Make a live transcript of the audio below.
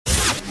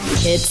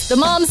It's the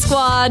Mom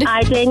Squad.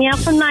 Hi, Danielle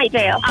from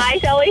Nightdale. Hi,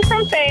 Shelley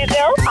from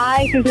Fayetteville.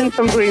 Hi, Susan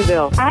from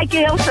Greenville. Hi,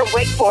 Gail from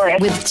Wake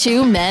Forest. With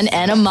 2 men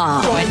and a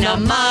mom. Join the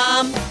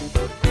Mom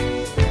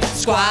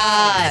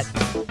Squad.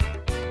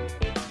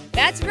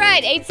 That's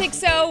right,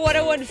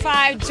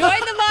 860-1015. Join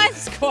the Mom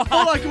Squad.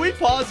 Hold on, can we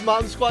pause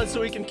Mom Squad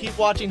so we can keep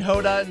watching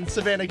Hoda and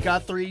Savannah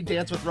Guthrie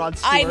dance with Rod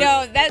Stewart? I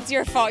know, that's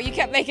your fault. You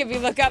kept making me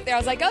look up there. I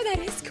was like, oh, that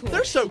is cool.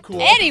 They're so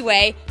cool.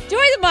 Anyway,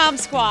 join the Mom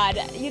Squad.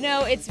 You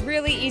know, it's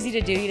really easy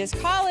to do. You just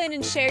call in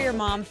and share your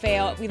mom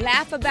fail. We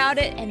laugh about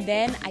it, and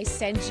then I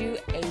send you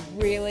a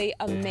really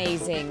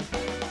amazing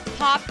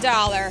top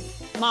dollar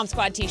Mom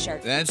Squad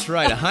t-shirt. That's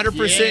right,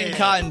 100%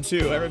 cotton,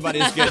 too.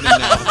 Everybody's getting it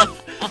now.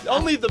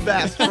 Only the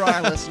best for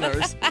our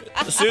listeners.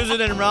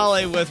 Susan in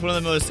Raleigh with one of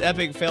the most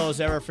epic fails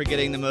ever,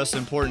 forgetting the most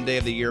important day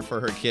of the year for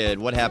her kid.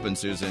 What happened,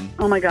 Susan?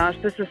 Oh my gosh,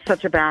 this is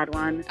such a bad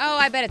one. Oh,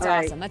 I bet it's All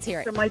right. awesome. Let's hear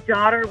it. So my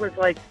daughter was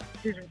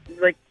she's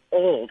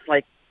old,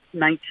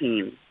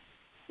 19,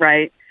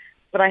 right?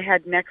 But I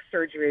had neck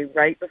surgery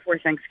right before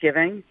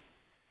Thanksgiving.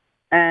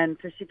 And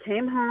so she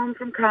came home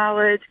from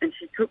college and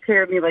she took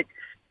care of me,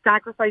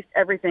 sacrificed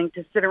everything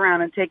to sit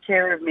around and take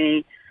care of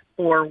me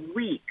for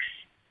weeks.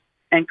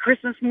 And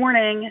Christmas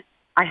morning,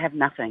 I have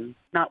nothing.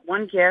 Not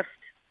one gift,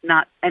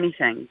 not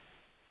anything.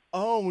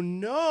 Oh,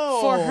 no.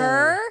 For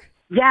her?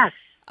 Yes.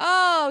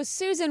 Oh,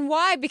 Susan,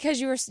 why?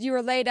 Because you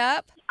were laid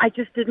up? I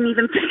just didn't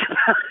even think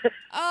about it.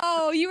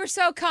 Oh, you were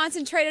so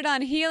concentrated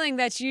on healing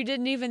that you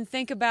didn't even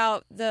think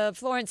about the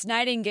Florence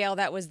Nightingale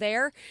that was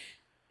there?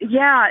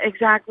 Yeah,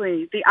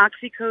 exactly. The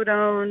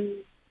oxycodone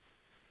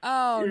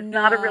Oh, is no.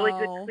 not a really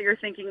good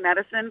clear-thinking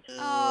medicine.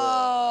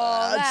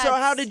 Oh, So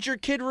how did your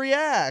kid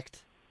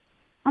react?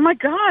 Oh my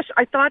gosh!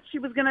 I thought she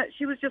was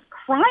just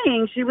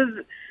crying.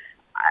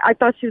 I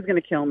thought she was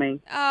gonna kill me.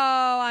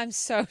 Oh, I'm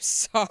so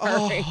sorry.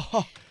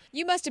 Oh.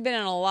 You must have been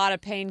on a lot of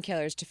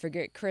painkillers to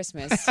forget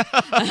Christmas.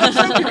 I'm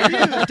so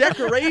confused.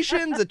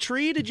 Decorations, a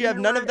tree, did you have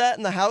none of that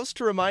in the house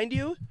to remind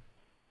you?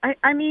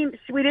 I mean,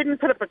 we didn't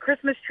put up a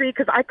Christmas tree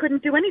because I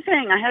couldn't do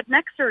anything. I had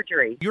neck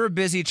surgery. You were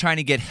busy trying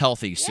to get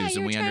healthy, Yeah, Susan.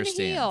 you were We trying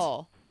understand. to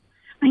heal.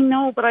 I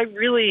know, but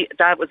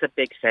that was a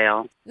big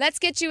fail. Let's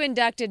get you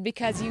inducted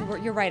because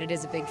you're right, it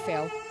is a big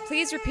fail.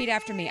 Please repeat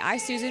after me. I,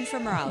 Susan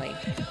from Raleigh,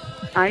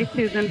 I,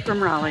 Susan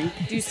from Raleigh,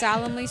 do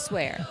solemnly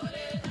swear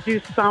do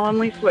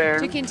solemnly swear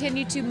to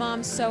continue to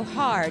mom so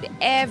hard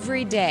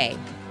every day,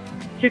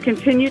 to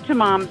continue to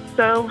mom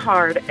so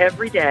hard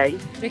every day,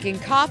 drinking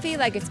coffee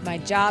like it's my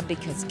job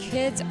because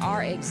kids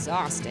are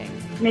exhausting,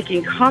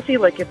 making coffee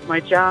like it's my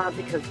job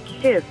because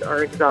kids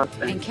are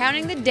exhausting, and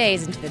counting the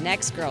days into the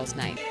next girls'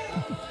 night.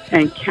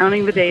 and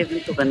counting the days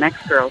until the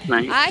next girls'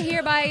 night. I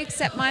hereby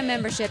accept my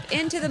membership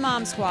into the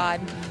Mom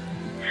Squad,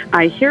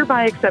 I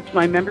hereby accept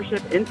my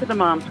membership into the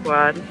Mom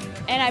Squad.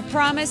 and I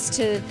promise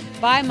to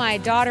buy my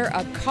daughter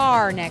a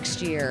car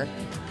next year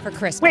for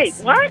Christmas. Wait,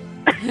 what?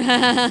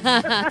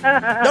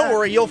 Don't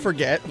worry, you'll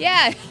forget.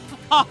 Yeah.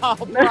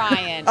 Oh,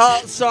 Brian.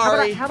 Oh,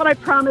 sorry. How about I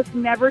promise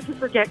never to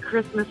forget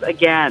Christmas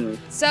again?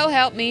 So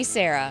help me,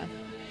 Sarah.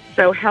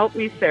 So help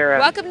me, Sarah.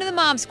 Welcome to the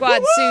Mom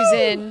Squad,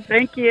 Susan.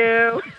 Thank you.